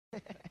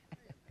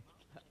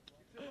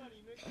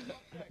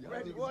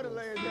Reggie Water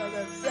laying down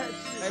that fat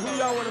shit. Hey, who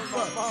y'all wanna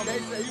fuck? They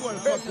say he wanna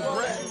fuck the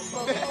brat.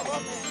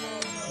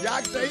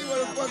 Y'all say he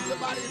wanna fuck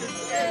somebody in the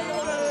skin.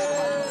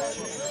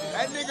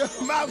 That nigga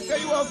Mouth say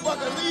he wanna fuck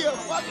Aaliyah.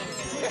 Fuck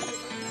it.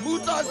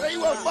 Mutar say he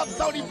wanna fuck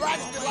Tony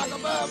Braxton like a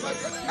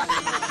motherfucker.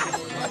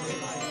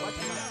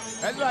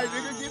 That's right,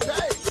 nigga, get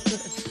paid.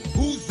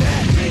 Who's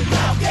that? Big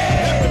Mouth,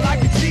 yeah. Living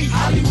like a G.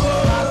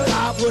 Hollywood.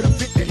 Outside with a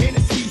bit of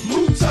Hennessy.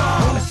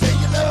 Mutar. Wanna say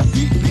you love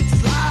deep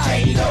bitches live.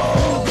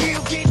 J-Lo.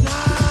 Real getting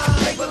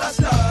high. Label us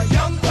the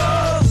young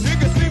thugs.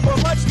 Niggas sleep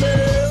on much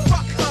man.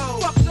 Fuck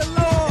hoes. Fuck the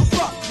law.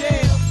 Fuck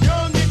jail.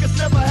 Young niggas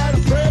never had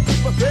a prayer to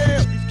prepare.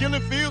 These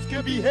killing fields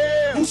can be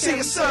hell. Who say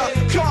it's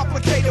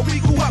complicated? We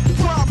grew up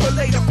crime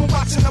related. From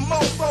watching the mo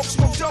folks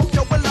smoke dope,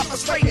 yo, we're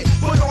frustrated.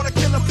 Put on a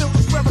killer field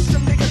to swear us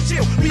some niggas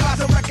chill. Realize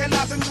and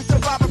recognizing you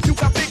survive if you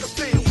got bigger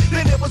steel.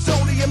 Then it was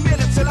only a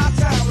minute till our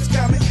time was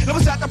coming. It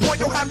was at the point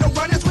you'll have no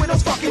runners with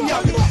those fucking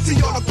youngins.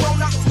 See all the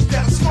grown ups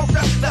that are smoked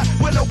up. Left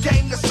with no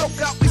game to soak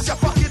up. We shall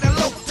fuck it and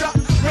loafed up.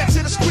 Ran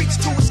to the streets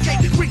to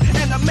escape the creek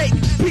and to make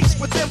peace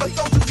with them. But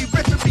those who be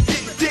rich and be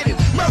did it.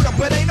 Murder,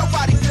 but ain't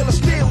nobody feeling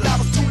still. Now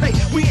it's too late.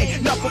 We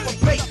ain't nothing but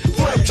bait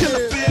for the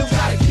killer bill.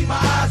 Gotta keep my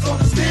eyes on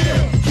the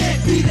steel.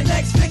 Can't be the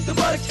next victim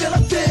of the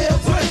killer bill.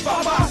 But if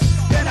I'm us,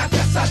 then I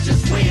guess I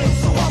just will.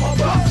 So I'm a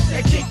bust.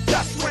 They kick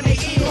dust when they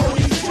eat on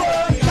these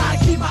drugs. Gotta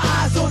keep my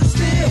eyes on the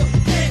steel.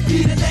 Can't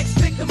be the next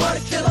victim of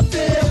the killer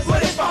bill.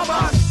 But if I'm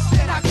us,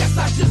 then I guess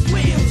I just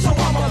will. So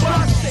I'm a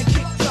bust. They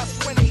kick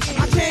dust when they eat.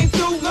 I came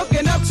through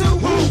looking up to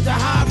who? The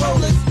high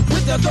rollers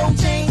with the gold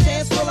chains,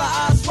 hands full of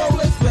eyes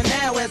rollers. But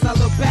now as I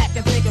look back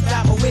and think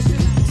about my wishes,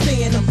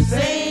 seeing them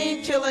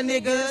same killer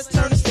niggas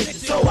turn to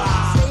stitches. So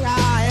I stay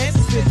high and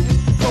suspicious.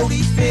 Though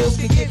these fields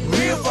can get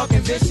real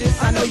fucking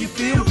vicious. I know you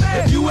feel.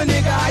 If you a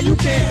nigga, how you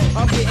can?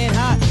 I'm getting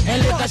hot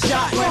and lift a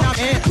shot when I'm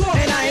in.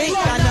 And I ain't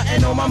got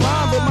nothing on my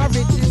mind but my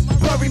riches.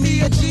 Worry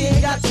me a G,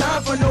 ain't got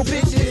time for no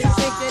bitches.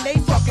 Thinking they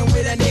fucking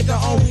with a nigga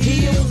on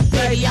heels.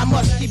 Baby, I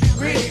must keep it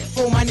real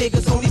for my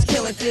niggas on these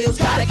killing fields.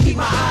 Gotta keep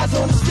my eyes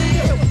on the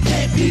steel.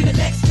 Can't be the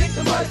next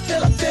victim of the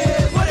killer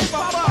field. But if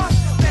I'm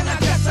bust, then I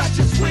guess I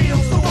just will.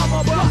 So I'm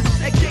a bust.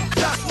 They kick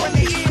dust when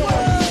they heal.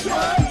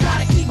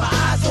 Gotta keep my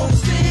eyes on the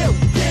steel.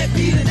 Can't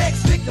be the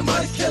next victim of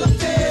the killer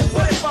field.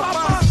 But if I'm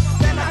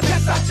bust, then I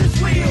guess I just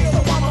will. So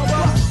I'm a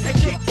bust. They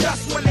kick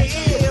dust when they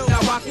ill. Now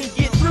I can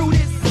get through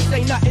this.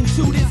 Ain't nothing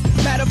to this.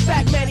 Matter of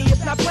fact, many,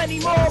 if not plenty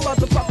more,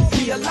 motherfuckers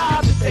be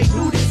alive if they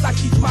knew this. I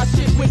keep my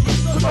shit wicked.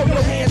 So throw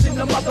your hands in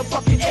the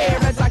motherfucking air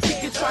as I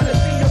kick it, trying to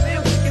see your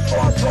ill kick before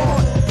I'm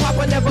gone.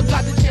 Papa never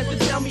got the chance to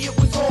tell me it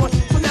was on.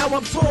 So now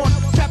I'm torn.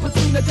 Trapped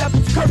between the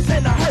devil's curse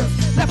and the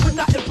hearse. Left with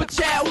nothing but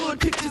childhood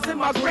pictures in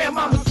my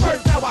grandmama's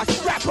purse. Now I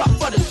strap up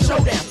for the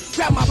showdown.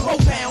 Grab my bow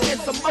pound and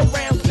some more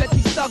rounds. Let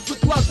these thugs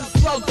with gloves and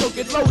slow so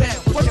get low down.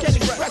 What can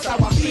express how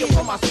I feel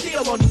for my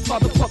steel on these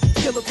motherfucking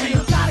killer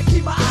fields. Gotta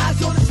keep my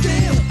eyes on the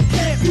steel.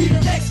 Can't be the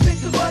next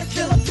victim of the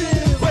killer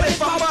field. But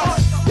if I'm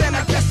us, then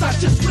I guess I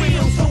just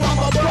will. So I'm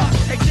a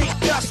bust. They kick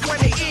dust when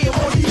they ill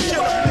on these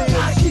killer fields.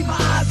 Gotta keep my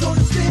eyes on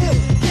the steel.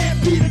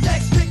 Can't be the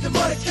next victim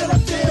of the killer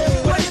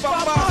field. But if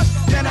I'm us,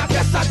 then I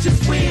guess I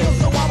just will.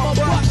 So I'm a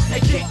bust.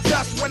 They kick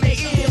dust when they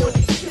ill on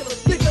these killer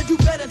fields. Nigga, you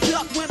better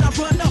duck when I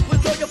run up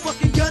and throw your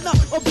fucking gun up.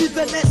 Or be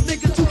the next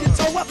nigga to get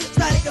toe up.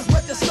 Static is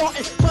what they're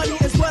starting. Money